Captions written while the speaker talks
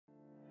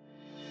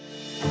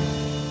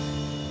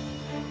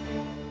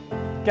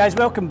Guys,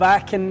 welcome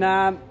back,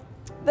 and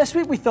this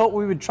week we thought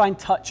we would try and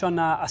touch on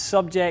a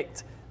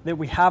subject that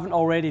we haven't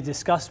already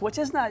discussed, which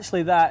isn't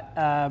actually that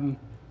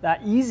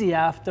that easy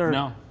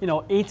after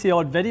 80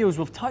 odd videos.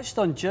 We've touched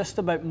on just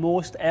about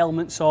most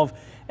elements of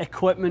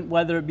equipment,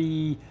 whether it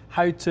be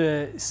how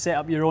to set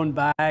up your own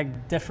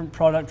bag, different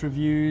product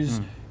reviews,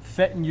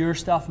 fitting your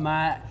stuff,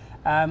 Matt,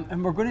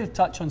 and we're going to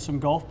touch on some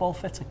golf ball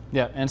fitting.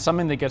 Yeah, and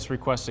something that gets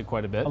requested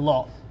quite a bit. A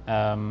lot.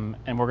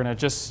 And we're going to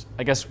just,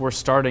 I guess we're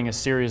starting a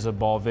series of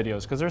ball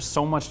videos because there's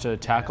so much to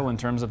tackle in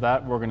terms of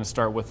that. We're going to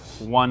start with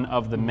one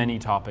of the many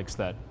topics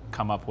that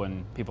come up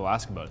when people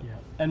ask about it. Yeah.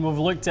 And we've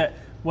looked at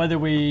whether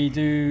we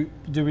do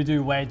we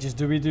do wedges,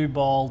 do we do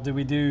ball, do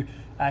we do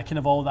kind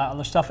of all that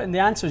other stuff, and the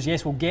answer is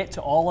yes. We'll get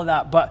to all of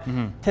that, but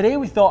today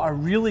we thought a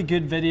really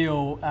good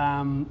video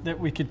that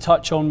we could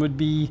touch on would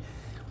be,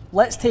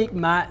 let's take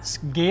Matt's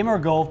gamer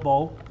golf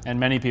ball. And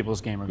many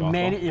people's gamer golf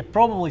ball. Yeah,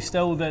 probably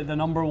still the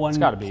number one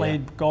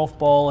played golf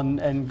ball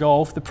in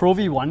golf, the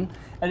Prov1,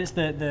 and it's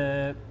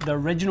the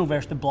original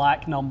version, the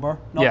black number,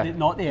 not the X.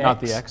 Not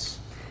the X.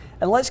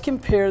 And let's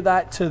compare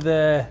that to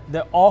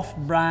the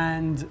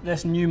off-brand,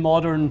 this new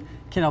modern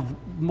kind of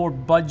more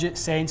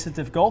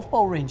budget-sensitive golf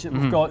ball range that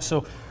we've got.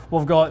 So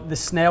we've got the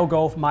Snell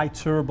Golf My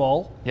Tour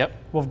ball. Yep.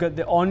 We've got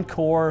the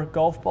Oncor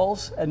golf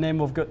balls, and then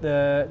we've got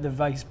the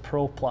Vice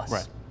Pro Plus.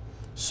 Right.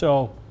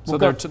 So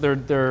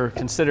they're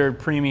considered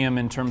premium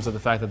in terms of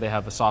the fact that they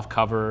have a soft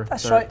cover.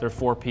 That's right. They're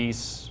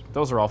four-piece.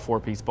 Those are all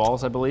four-piece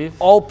balls, I believe.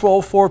 All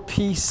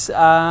four-piece.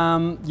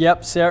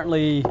 Yep,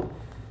 certainly.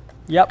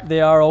 Yep, they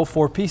are all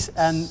four-piece.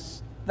 And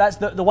that's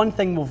the one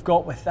thing we've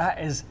got with that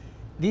is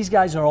these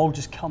guys are all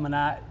just coming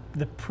at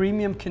the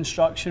premium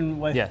construction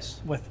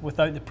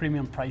without the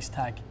premium price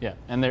tag. Yeah,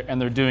 and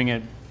they're doing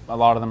it. A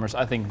lot of them are,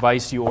 I think,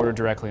 Vice you order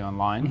directly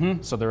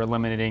online, so they're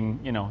eliminating,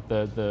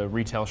 the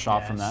retail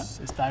shop from that.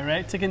 It's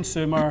direct to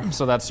consumer.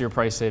 So that's your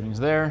price savings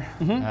there.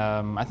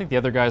 I think the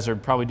other guys are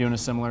probably doing a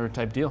similar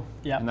type deal,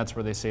 and that's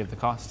where they save the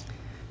cost.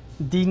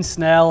 Dean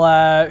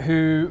Snell,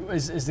 who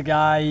is the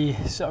guy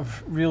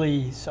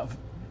really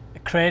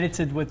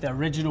credited with the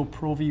original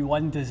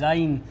Prov1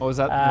 design. Oh, is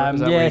that?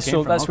 Yeah,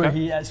 so that's where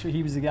he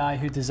was the guy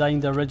who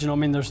designed the original. I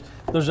mean, there's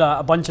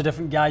a bunch of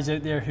different guys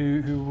out there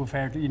who we've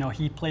heard.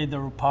 He played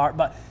their part,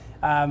 but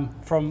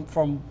from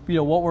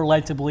what we're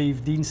led to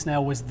believe, Dean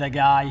Snell was the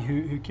guy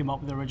who came up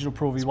with the original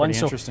Prov1.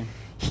 So interesting.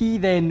 He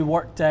then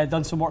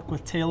done some work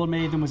with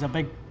TaylorMade and was a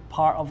big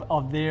part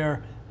of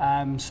their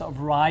sort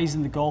of rise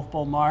in the golf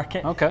ball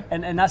market. Okay.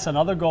 And that's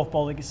another golf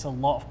ball that gets a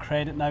lot of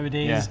credit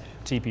nowadays. Yeah.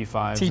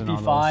 TP5s,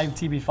 TP5,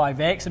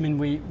 TP5X. I mean,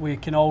 we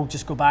can all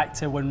just go back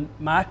to when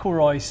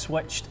McIlroy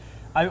switched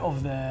out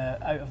of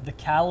the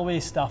Callaway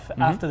stuff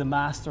after the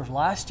Masters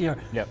last year.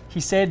 Yep. He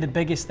said the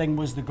biggest thing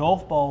was the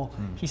golf ball.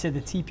 He said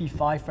the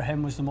TP5 for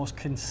him was the most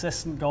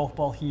consistent golf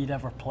ball he'd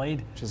ever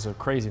played. Which is a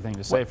crazy thing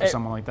to say for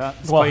someone like that.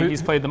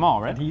 He's played them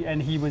all, right?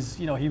 And he was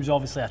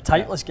obviously a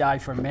Titleist guy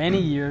for many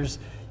years.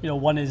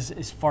 Won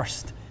his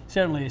first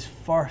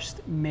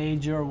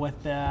major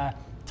with the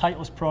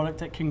Titleist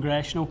product at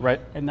Congressional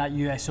in that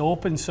US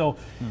Open. So,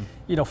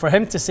 for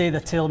him to say the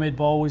TaylorMade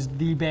ball was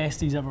the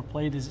best he's ever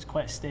played is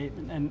quite a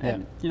statement.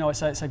 And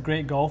it's a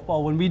great golf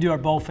ball. When we do our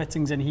ball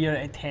fittings in here,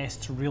 it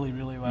tests really,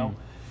 really well.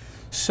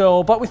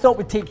 So, but we thought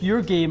we'd take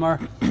your gamer,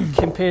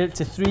 compare it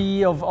to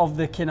three of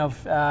the kind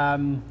of,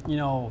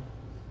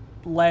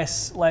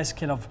 less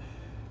kind of,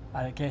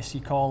 I guess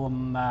you call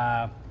them,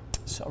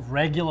 sort of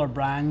regular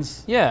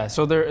brands. Yeah,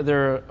 so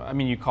they're I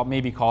mean, you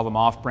maybe call them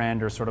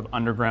off-brand or sort of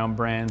underground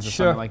brands or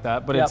something like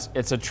that. But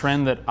it's a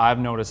trend that I've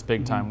noticed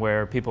big time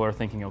where people are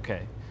thinking,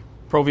 okay,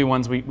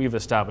 Prov1s we've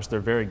established they're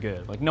very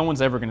good. Like no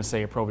one's ever going to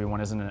say a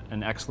Prov1 isn't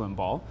an excellent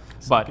ball.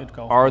 But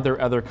are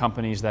there other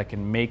companies that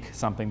can make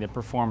something that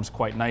performs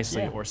quite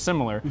nicely or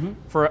similar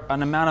for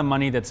an amount of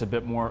money that's a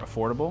bit more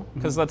affordable?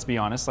 Because let's be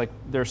honest, like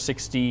they're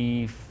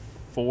 $64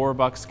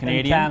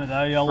 Canadian in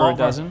Canada, for a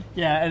dozen.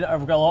 And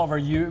I've got a lot of our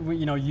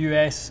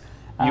US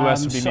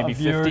would be maybe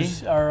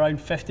 50 are around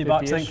 $50.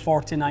 I think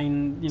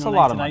 49. It's a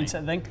lot of money, I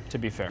think. To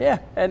be fair. Yeah,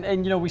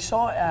 and we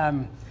saw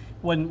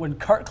when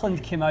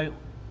Kirkland came out.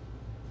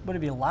 Would it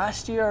be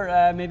last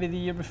year? Maybe the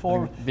year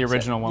before. The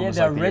original one. Was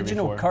the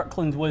original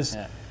Kirkland was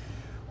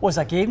was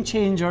a game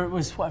changer. It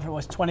was whatever it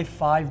was,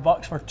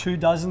 $25 for 2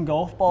 dozen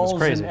golf balls. It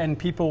was crazy. And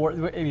people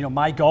were,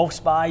 My Golf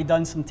Spy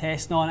done some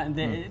testing on it, and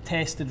it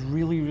tested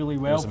really, really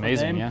well. It was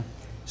amazing, for them.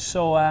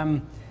 So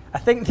I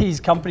think these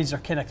companies are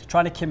kind of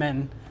trying to come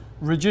in,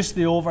 reduce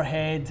the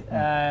overhead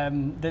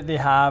that they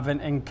have,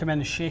 and come in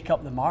and shake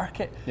up the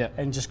market,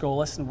 and just go,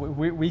 listen,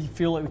 we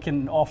feel like we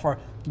can offer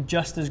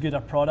just as good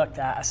a product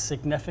at a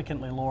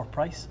significantly lower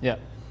price. Yeah.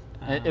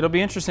 It'll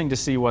be interesting to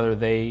see whether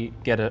they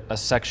get a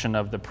section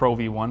of the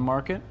Prov1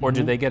 market, or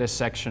do they get a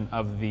section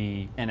of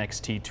the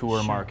NXT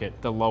Tour market,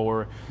 the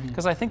lower,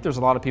 because I think there's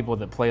a lot of people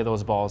that play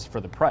those balls for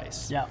the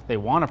price. Yeah. They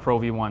want a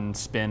Prov1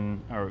 spin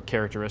or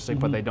characteristic,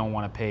 but they don't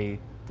want to pay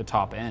the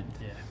top end.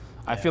 Yeah.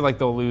 I feel like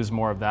they'll lose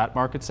more of that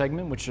market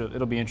segment, which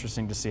it'll be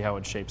interesting to see how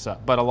it shapes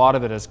up. But a lot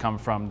of it has come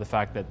from the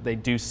fact that they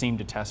do seem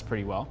to test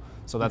pretty well.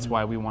 So that's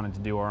why we wanted to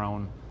do our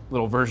own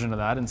little version of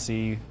that and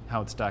see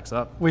how it stacks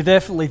up. We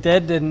definitely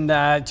did, and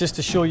just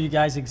to show you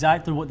guys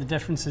exactly what the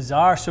differences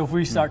are. So if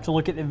we start to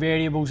look at the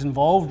variables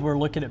involved, we're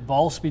looking at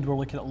ball speed, we're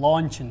looking at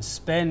launch and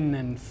spin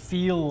and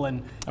feel,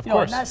 and of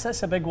course, and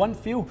that's a big one.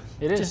 Feel.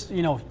 It just,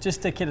 is.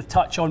 Just to kind of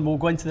touch on, we'll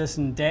go into this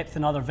in depth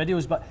in other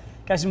videos, but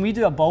guys, when we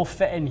do a ball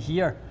fit in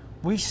here,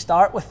 we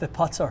start with the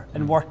putter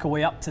and work our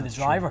way up to the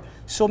driver. True.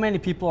 So many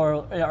people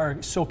are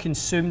so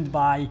consumed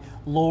by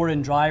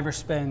lowering driver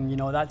spin,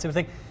 that type of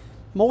thing.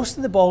 Most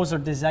of the balls are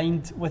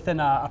designed within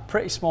a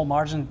pretty small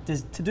margin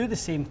to do the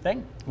same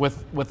thing.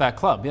 With that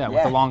club, yeah,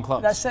 with the long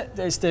clubs. That's it.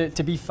 It's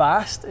to be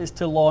fast, is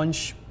to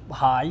launch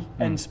high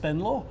and spin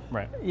low.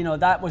 Right.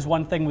 That was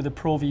one thing with the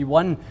Pro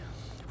V1.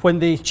 When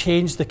they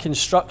changed the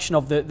construction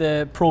of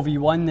the Pro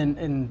V1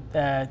 in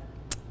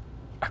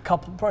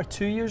probably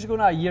 2 years ago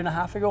now, a year and a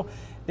half ago,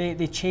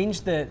 they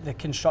changed the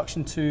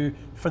construction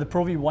for the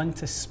Pro V1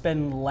 to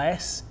spin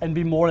less and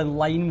be more in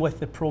line with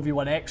the Pro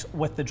V1X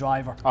with the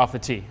driver. Off the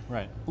tee,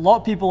 right. A lot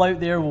of people out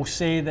there will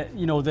say that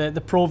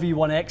the Pro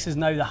V1X is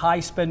now the high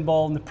spin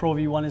ball and the Pro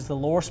V1 is the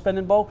lower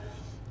spinning ball.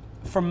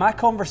 From my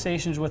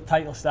conversations with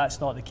Titleist,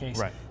 that's not the case.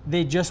 Right.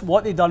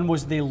 What they done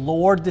was they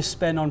lowered the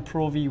spin on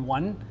Pro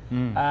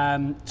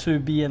V1 to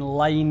be in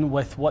line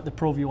with what the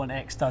Pro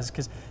V1X does,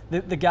 because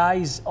the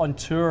guys on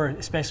tour,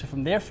 especially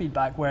from their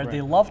feedback, where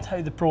they loved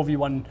how the Pro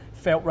V1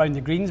 felt round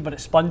the greens, but it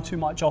spun too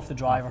much off the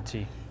driver. Off the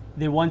tee.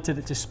 They wanted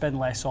it to spin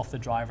less off the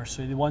driver,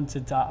 so they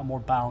wanted a more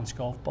balanced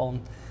golf ball.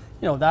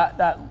 And,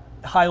 that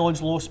high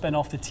launch, low spin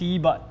off the tee,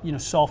 but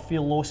soft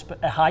feel,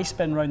 high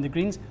spin round the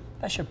greens.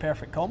 That's your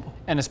perfect combo.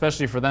 And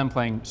especially for them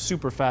playing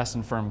super fast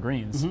and firm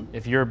greens.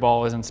 If your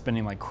ball isn't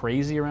spinning like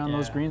crazy around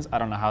those greens, I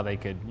don't know how they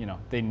could,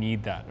 they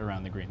need that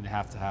around the green. They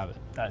have to have it.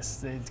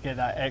 To get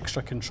that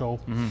extra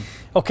control.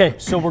 Okay,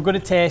 so we're going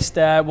to test,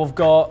 we've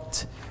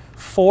got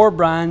 4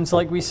 brands,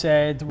 like we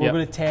said. We're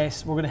going to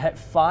test, we're going to hit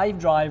 5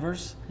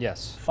 drivers.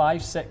 Yes.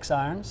 5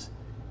 6-irons.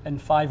 And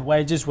 5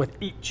 wedges with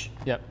each.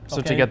 Yep.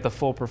 So to get the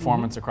full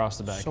performance across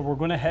the bag. So we're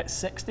going to hit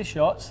 60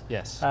 shots.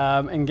 Yes.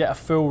 And get a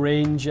full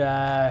range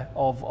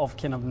of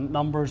kind of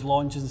numbers,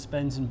 launches, and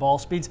spins, and ball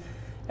speeds.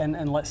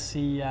 And let's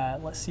see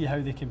how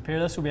they compare.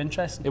 This will be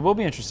interesting. It will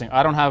be interesting.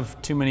 I don't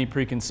have too many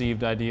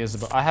preconceived ideas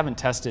about. I haven't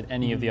tested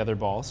any of the other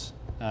balls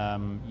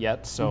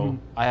yet, so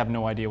I have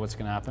no idea what's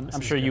going to happen.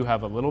 I'm sure you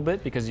have a little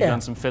bit, because you've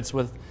done some fits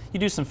with. You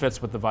do some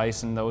fits with the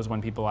Vice and those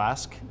when people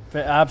ask.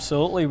 But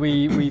absolutely,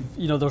 we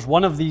there's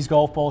one of these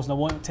golf balls, and I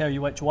won't tell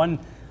you which one.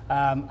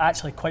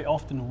 Actually, quite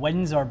often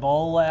wins our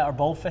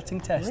ball fitting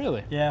test.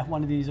 Really? Yeah,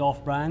 one of these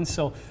off brands.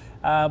 So.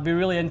 It'll be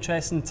really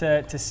interesting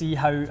to see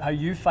how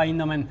you find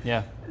them, and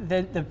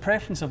the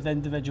preference of the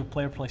individual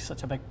player plays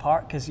such a big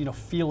part, because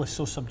feel is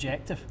so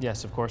subjective.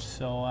 Yes, of course.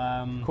 So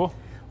cool.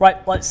 Right,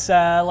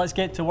 let's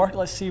get to work.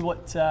 Let's see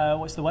what's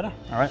the winner.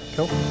 All right,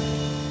 cool.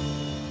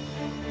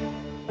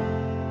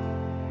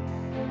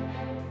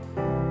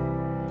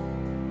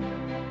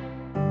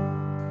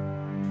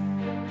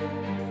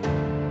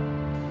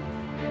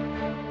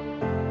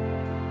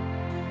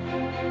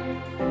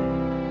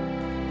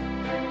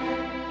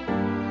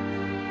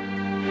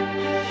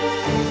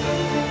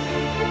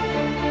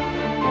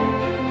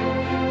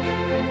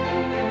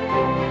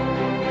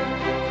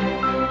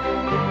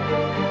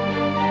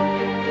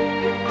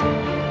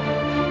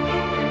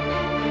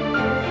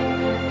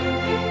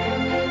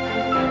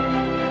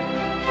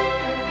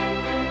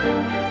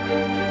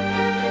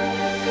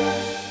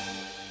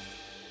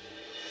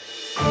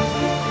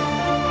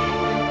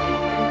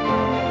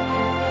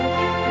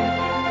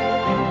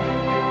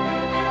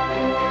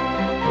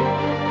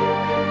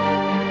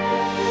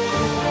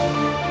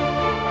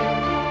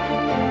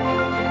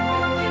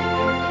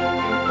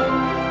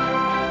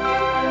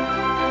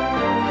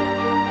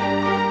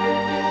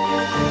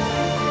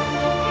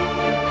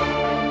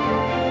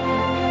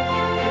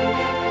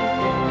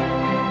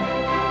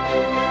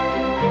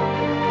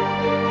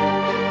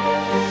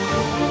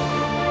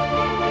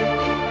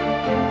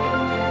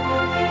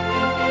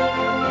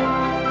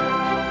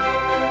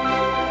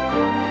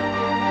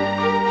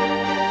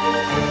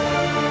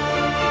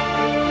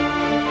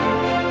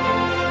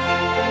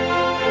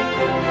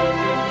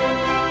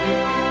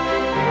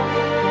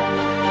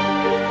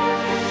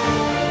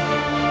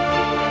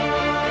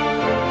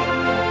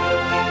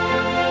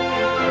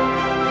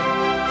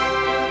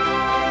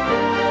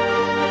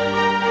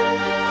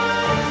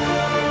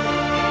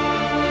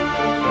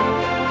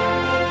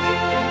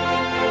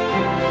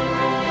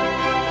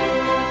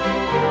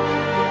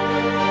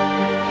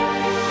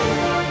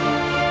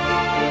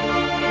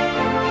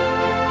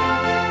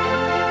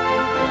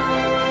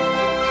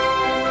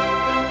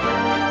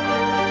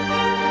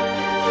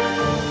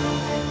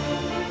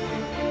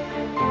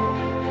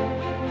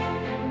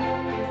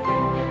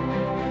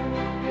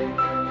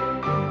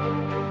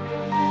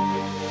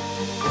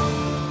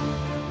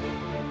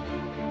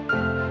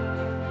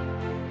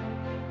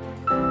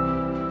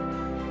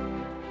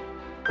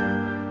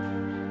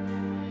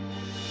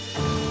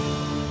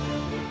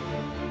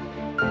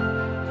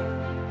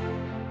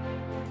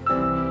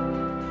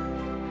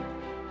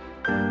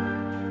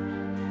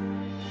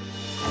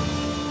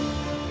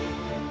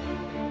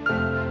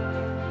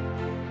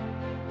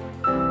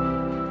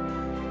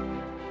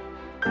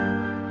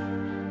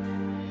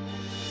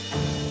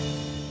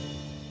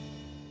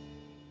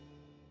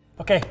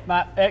 Okay,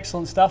 Matt,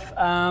 excellent stuff.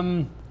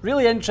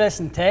 Really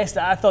interesting test.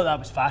 I thought that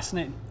was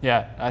fascinating.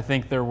 Yeah, I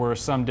think there were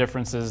some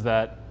differences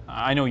that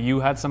I know you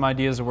had some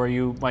ideas of where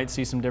you might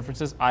see some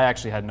differences. I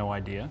actually had no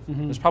idea.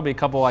 There's probably a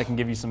couple I can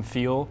give you some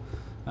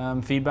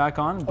feedback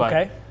on,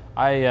 but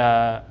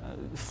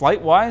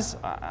flight-wise,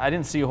 I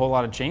didn't see a whole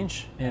lot of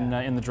change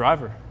in the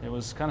driver. It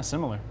was kind of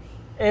similar.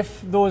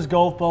 If those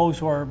golf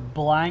balls were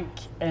blank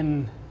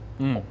and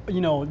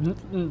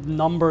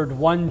numbered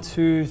 1,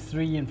 2,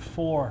 3, and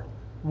 4,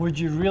 would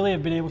you really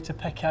have been able to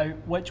pick out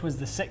which was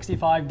the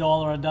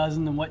 $65 a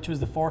dozen and which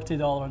was the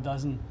 $40 a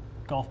dozen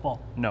golf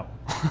ball? No.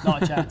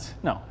 Not a chance?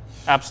 No,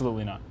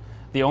 absolutely not.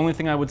 The only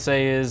thing I would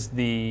say is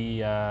the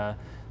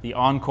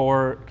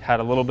Oncor had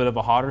a little bit of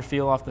a hotter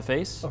feel off the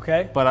face.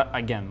 Okay. But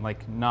again,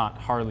 like not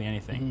hardly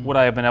anything. Would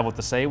I have been able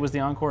to say it was the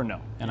Oncor? No.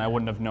 And I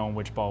wouldn't have known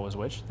which ball was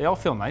which. They all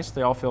feel nice.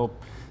 They all feel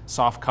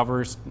soft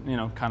covers,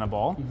 kind of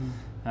ball.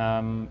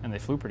 And they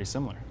flew pretty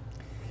similar.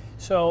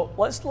 So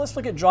let's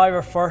look at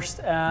driver first.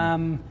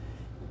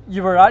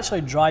 You were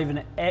actually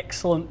driving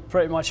excellent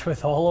pretty much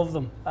with all of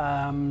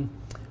them.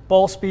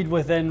 Ball speed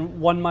within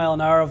 1 mile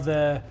an hour of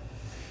the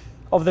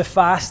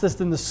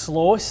fastest and the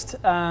slowest.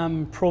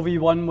 Pro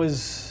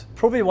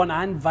V1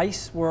 and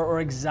Vice were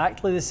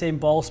exactly the same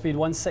ball speed,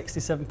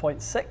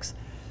 167.6.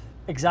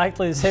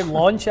 Exactly the same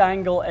launch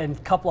angle and a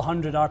couple of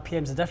hundred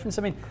RPMs of difference.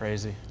 I mean,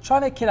 crazy.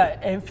 Trying to kind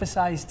of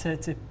emphasize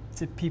to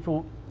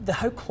people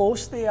how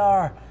close they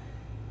are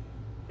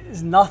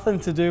is nothing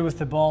to do with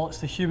the ball. It's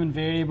the human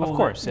variable. Of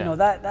course,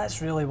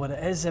 that's really what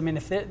it is. I mean,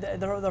 if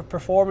they're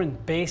performing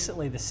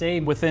basically the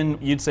same.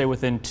 You'd say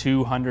within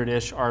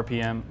 200-ish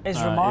RPM is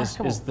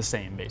remarkable. Is the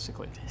same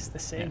basically. It's the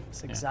same. Yeah.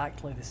 It's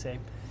exactly the same.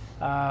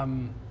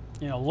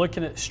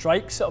 Looking at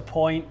strikes at a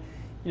point,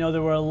 they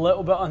were a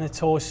little bit on the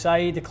toe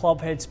side. The club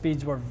head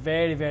speeds were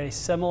very, very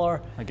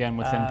similar. Again,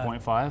 within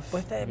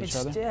 0.5 of each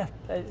other. Yeah,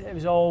 it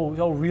was all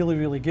really,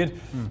 really good.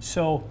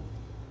 So.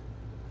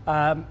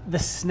 The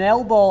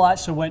Snell ball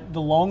actually went the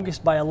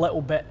longest by a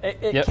little bit.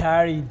 It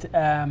carried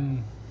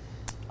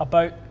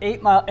about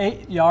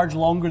 8 yards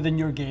longer than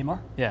your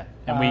gamer. Yeah,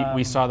 and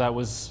we saw that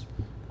was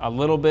a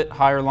little bit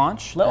higher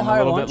launch and a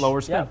little bit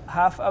lower spin.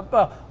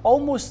 Yeah,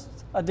 almost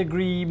a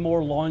degree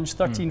more launch,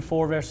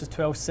 13.4 versus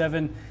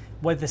 12.7,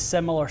 with a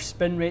similar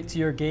spin rate to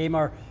your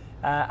gamer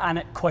and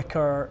it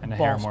quicker and a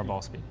hair more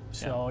ball speed.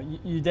 So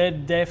you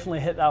did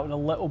definitely hit that one a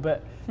little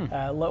bit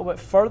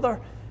further.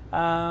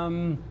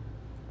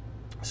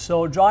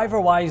 So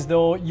driver-wise,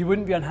 though, you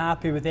wouldn't be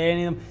unhappy with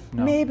any of them.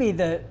 No. Maybe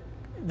the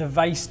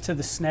Vice to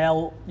the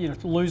Snell,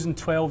 losing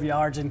 12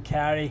 yards in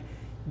carry,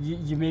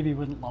 you maybe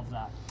wouldn't love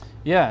that.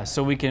 Yeah,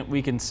 so we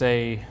can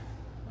say,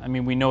 I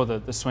mean, we know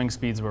that the swing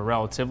speeds were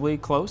relatively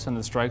close and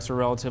the strikes were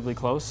relatively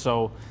close.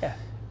 So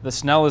the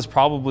Snell is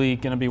probably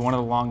going to be one of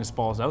the longest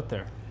balls out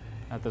there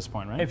at this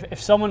point, right?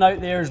 If someone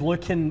out there is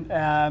looking,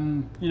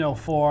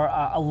 for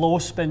a low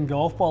spin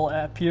golf ball,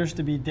 it appears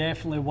to be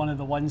definitely one of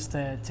the ones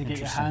to get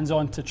your hands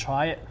on to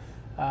try it.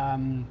 I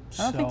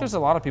think there's a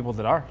lot of people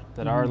that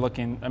are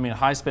looking. I mean,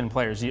 high spin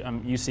players.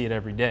 You see it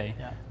every day.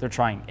 Yeah. They're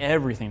trying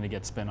everything to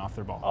get spin off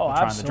their ball. Oh,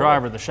 they're trying the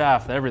driver, the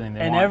shaft, everything they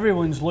want. And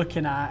everyone's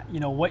looking at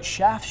which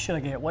shaft should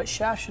I get? What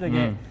shaft should I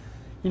get?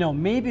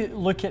 Maybe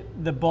look at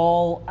the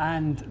ball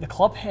and the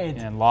club head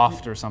and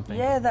loft or something.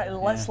 Yeah,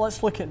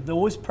 let's look at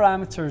those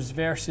parameters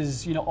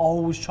versus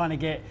always trying to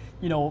get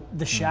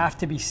the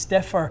shaft to be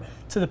stiffer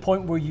to the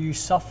point where you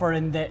suffer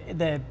in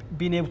the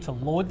being able to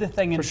load the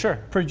thing and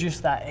produce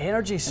that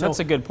energy. So that's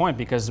a good point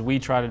because we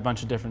tried a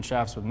bunch of different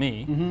shafts with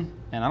me,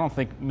 and I don't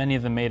think many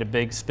of them made a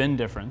big spin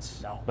difference.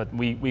 No. But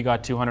we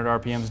got 200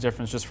 RPMs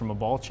difference just from a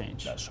ball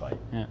change. That's right.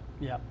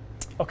 Yeah.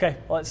 Okay,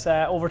 let's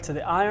over to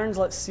the irons.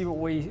 Let's see what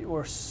we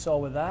saw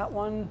with that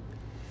one.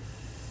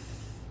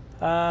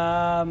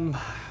 Wow,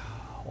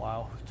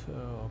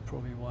 Pro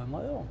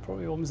V1. Pro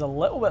V1 was a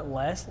little bit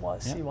less.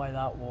 Let's see why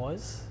that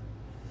was.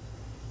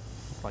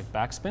 Like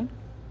backspin?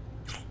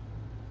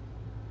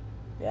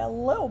 Yeah, a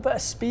little bit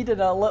of speed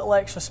and a little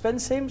extra spin.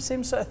 Same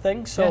sort of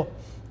thing. So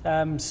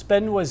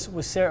spin was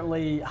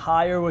certainly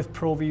higher with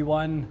Pro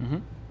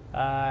V1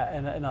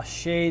 and a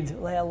shade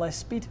less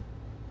speed.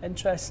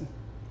 Interesting.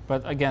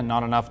 But again,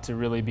 not enough to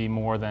really be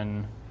more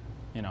than,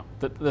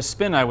 the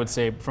spin, I would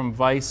say, from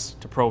Vice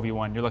to Pro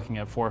V1, you're looking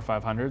at 400 or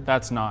 500.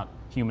 That's not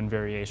human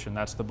variation.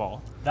 That's the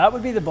ball. That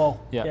would be the ball.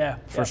 Yeah,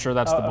 for sure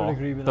that's the ball. I would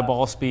agree with the that.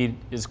 Ball speed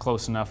is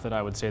close enough that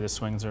I would say the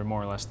swings are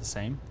more or less the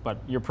same. But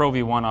your Pro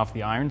V1 off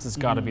the irons has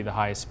got to be the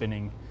highest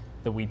spinning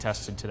that we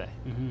tested today.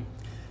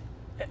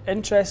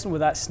 Interesting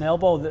with that Snell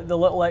ball, the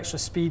little extra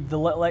speed, the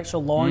little extra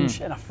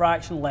launch, and a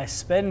fraction less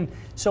spin.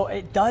 So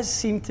it does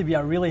seem to be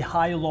a really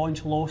high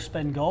launch, low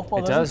spin golf ball.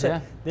 It does, yeah.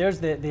 There's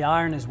the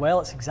iron as well.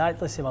 It's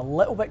exactly the same. A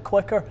little bit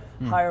quicker,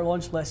 higher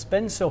launch, less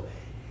spin. So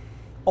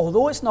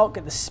although it's not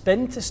got the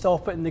spin to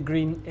stop it in the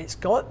green, it's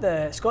got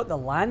the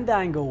land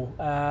angle.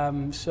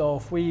 So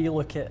if we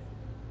look at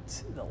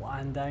the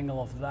land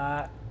angle of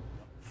that,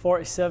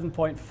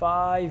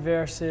 47.5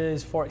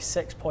 versus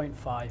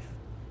 46.5.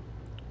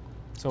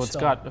 So it's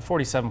got a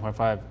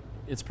 47.5.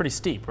 It's pretty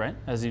steep, right?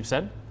 As you've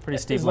said. Pretty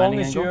steep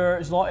landing angle.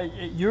 As long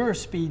at your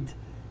speed,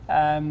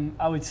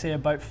 I would say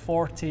about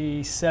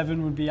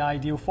 47 would be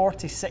ideal.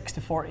 46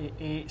 to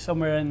 48,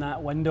 somewhere in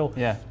that window.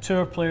 Yeah.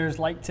 Tour players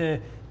like to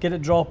get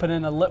it dropping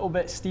in a little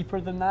bit steeper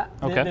than that.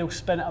 Okay. They'll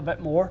spin it a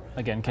bit more.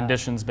 Again,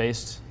 conditions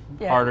based,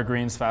 harder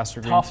greens,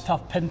 faster greens.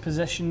 Tough pin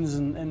positions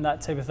and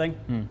that type of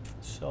thing.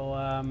 So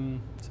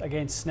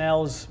again,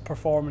 Snell's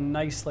performing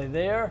nicely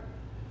there.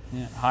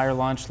 Yeah, higher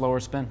launch,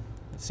 lower spin.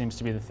 It seems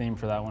to be the theme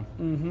for that one.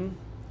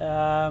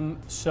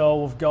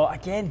 So we've got,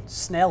 again,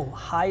 Snell,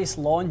 highest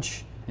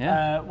launch.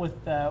 With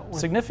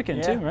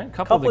significant too, right?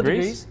 Couple of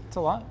degrees. It's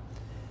a lot.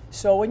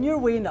 So when you're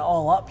weighing it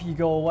all up, you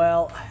go,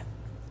 well,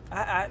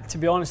 to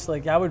be honest,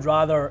 like I would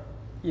rather,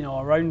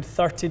 around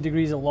 30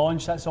 degrees of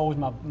launch. That's always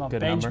my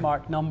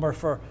benchmark number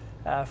for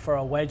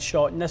a wedge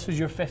shot. And this was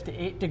your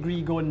 58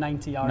 degree going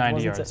 90 yards. 90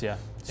 wasn't yards, it? Yeah.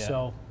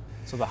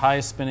 So the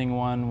highest spinning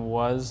one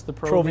was the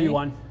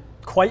Prov1.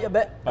 Quite a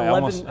bit.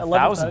 Almost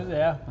 1,000.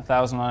 Yeah.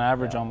 1,000 on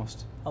average,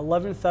 almost.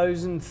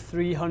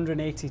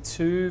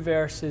 11,382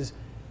 versus.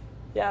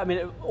 Yeah, I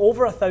mean,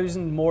 over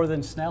 1,000 more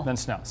than Snell.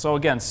 So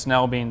again,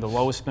 Snell being the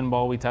lowest spin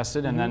ball we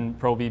tested, and then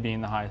Prov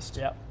being the highest.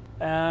 Yeah.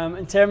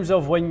 In terms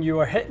of when you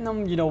were hitting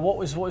them, what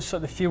was sort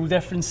of the feel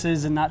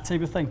differences and that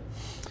type of thing?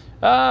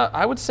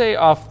 I would say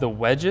off the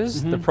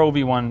wedges, the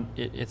Prov1,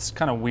 it's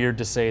kind of weird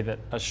to say that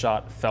a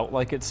shot felt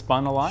like it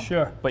spun a lot.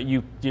 Sure. But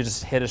you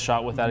just hit a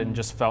shot with that and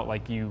just felt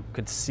like you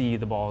could see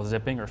the ball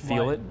zipping or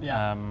feel it.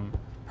 Yeah.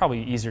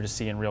 Probably easier to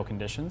see in real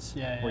conditions,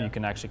 where you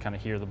can actually kind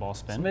of hear the ball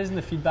spin. It's amazing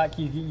the feedback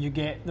you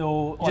get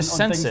though. Just on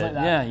sense things it, like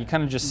that. yeah. You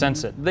kind of just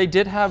sense it. They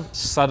did have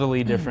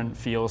subtly different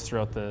feels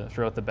throughout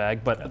the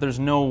bag, but there's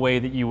no way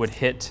that you would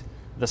hit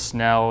the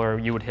Snell or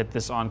you would hit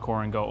this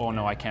Oncor and go, oh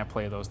no, I can't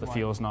play those. The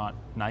feel's not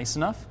nice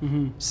enough.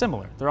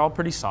 Similar. They're all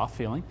pretty soft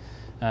feeling.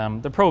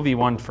 The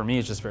Prov1 for me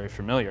is just very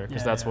familiar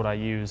because that's what I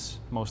use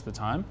most of the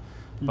time.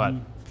 But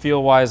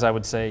feel-wise, I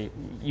would say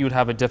you would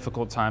have a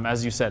difficult time,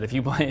 as you said, if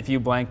you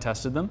blank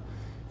tested them.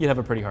 You'd have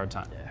a pretty hard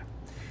time. Yeah.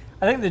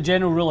 I think the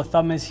general rule of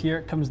thumb is here,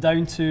 it comes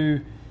down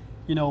to,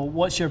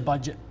 what's your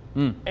budget?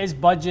 Is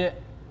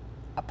budget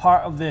a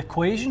part of the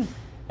equation?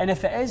 And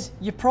if it is,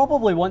 you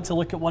probably want to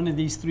look at one of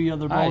these three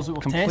other balls that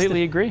we've tested. I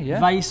completely agree, yeah.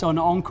 Vice on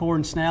Oncor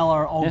and Snell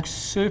are all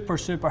super,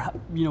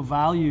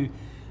 value.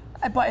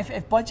 But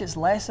if budget's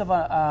less of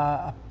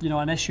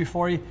an issue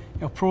for you,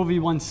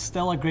 Prov1's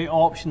still a great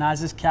option,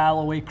 as is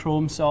Callaway,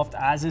 Chrome Soft,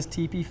 as is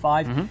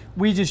TP5.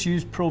 We just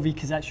use Prov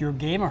because that's your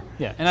gamer.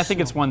 Yeah, and I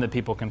think it's one that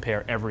people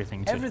compare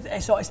everything to.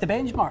 So it's the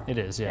benchmark. It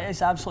is, yeah.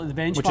 It's absolutely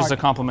the benchmark. Which is a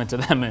compliment to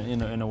them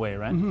in a way,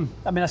 right? I mean,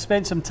 I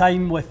spent some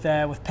time with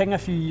Ping a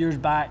few years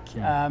back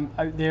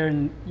out there,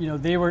 and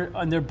they were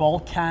on their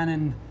ball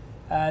cannon.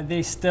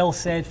 They still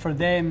said for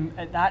them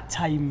at that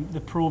time the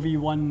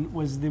Prov1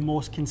 was the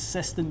most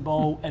consistent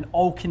ball in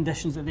all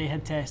conditions that they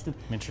had tested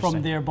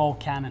from their ball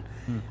cannon.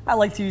 I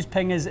like to use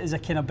Ping as a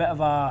kind of bit of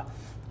a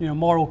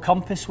moral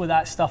compass with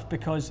that stuff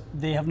because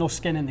they have no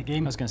skin in the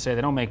game. I was going to say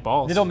they don't make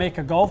balls. They don't make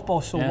a golf ball,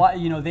 so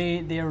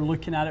they are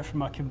looking at it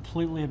from a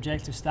completely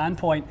objective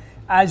standpoint.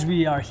 As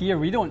we are here,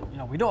 we don't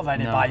have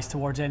any bias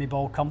towards any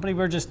ball company.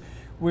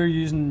 We're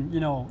using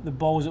the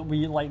balls that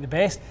we like the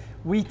best.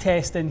 We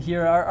test in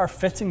here, our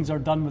fittings are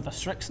done with a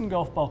Strixon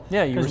golf ball.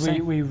 Yeah, because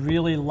we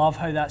really love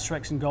how that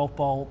Strixon golf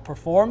ball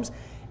performs.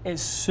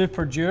 It's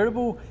super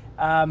durable.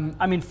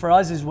 I mean, for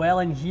us as well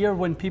in here,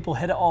 when people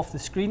hit it off the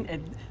screen,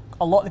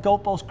 a lot of the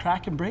golf balls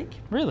crack and break.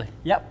 Really?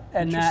 Yep,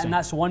 and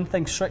that's one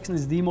thing. Strixon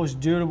is the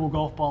most durable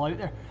golf ball out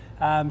there.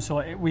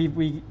 So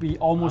we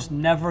almost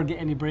never get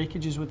any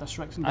breakages with a Strixon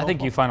golf ball. I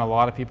think you find a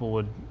lot of people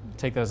would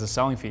take that as a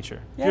selling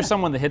feature. If you're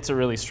someone that hits it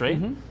really straight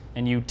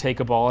and you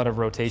take a ball out of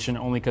rotation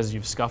only because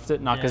you've scuffed it,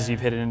 not because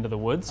you've hit it into the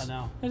woods, I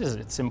know.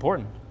 It's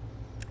important.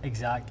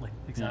 Exactly.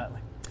 Yeah.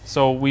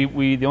 So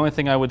the only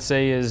thing I would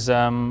say is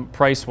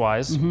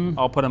price-wise,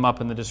 I'll put them up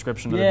in the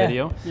description of the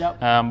video.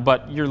 Yep.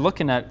 But you're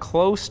looking at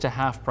close to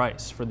half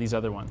price for these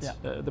other ones.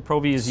 Yeah. The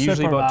Prov is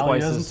usually about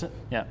twice as. Isn't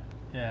it?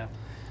 Yeah.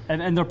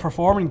 And they're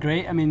performing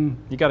great. I mean,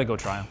 you got to go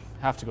try them.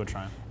 Have to go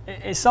try them.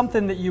 It's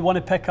something that you want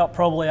to pick up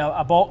probably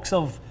a box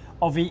of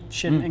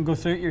each and go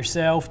through it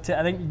yourself.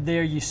 I think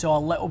there you saw a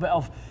little bit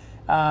of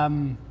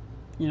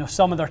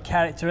some of their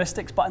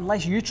characteristics, but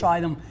unless you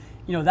try them,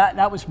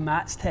 that was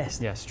Matt's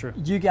test. Yes, true.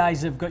 You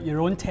guys have got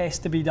your own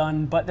test to be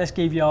done, but this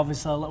gave you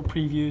obviously a little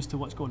preview as to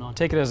what's going on.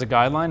 Take it as a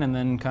guideline and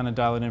then kind of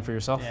dial it in for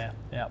yourself.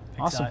 Yeah,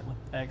 awesome. Exactly.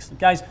 Excellent.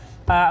 Guys,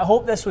 I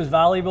hope this was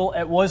valuable.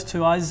 It was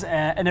to us,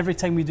 and every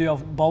time we do a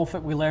ball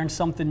fit, we learn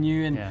something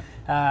new.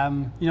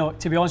 And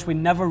to be honest, we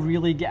never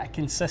really get a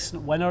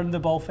consistent winner in the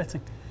ball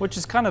fitting. Which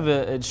is kind of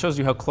it shows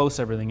you how close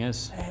everything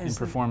is in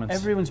performance.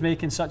 Everyone's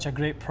making such a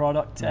great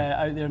product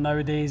out there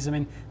nowadays. I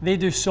mean, they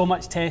do so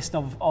much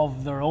testing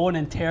of their own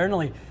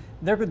internally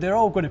they're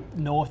all going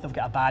to know if they've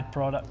got a bad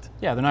product.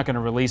 Yeah, they're not going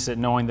to release it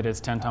knowing that it's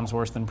 10 times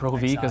worse than Pro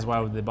V, because why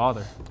would they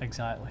bother?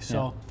 Exactly.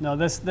 So no,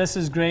 this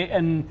is great,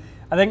 and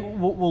I think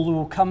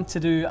we'll come to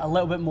do a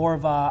little bit more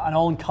of an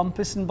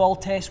all-encompassing ball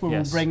test where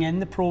we'll bring in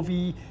the Pro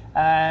V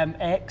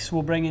X,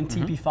 we'll bring in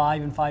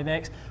TP5 and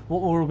 5X.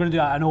 We're going to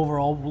do an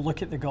overall. We'll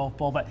look at the golf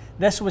ball, but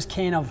this was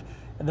kind of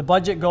the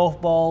budget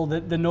golf ball,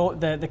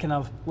 the kind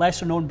of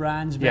lesser known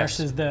brands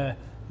versus the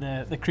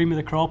cream of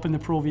the crop in the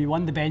Pro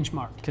V1, the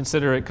benchmark.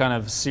 Consider it kind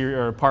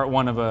of part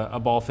one of a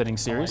ball fitting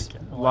series.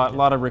 A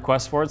lot of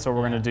requests for it, so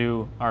we're going to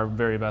do our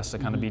very best to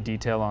kind of be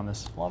detailed on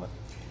this. Love it.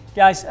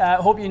 Guys,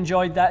 hope you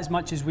enjoyed that as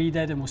much as we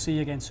did, and we'll see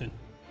you again soon.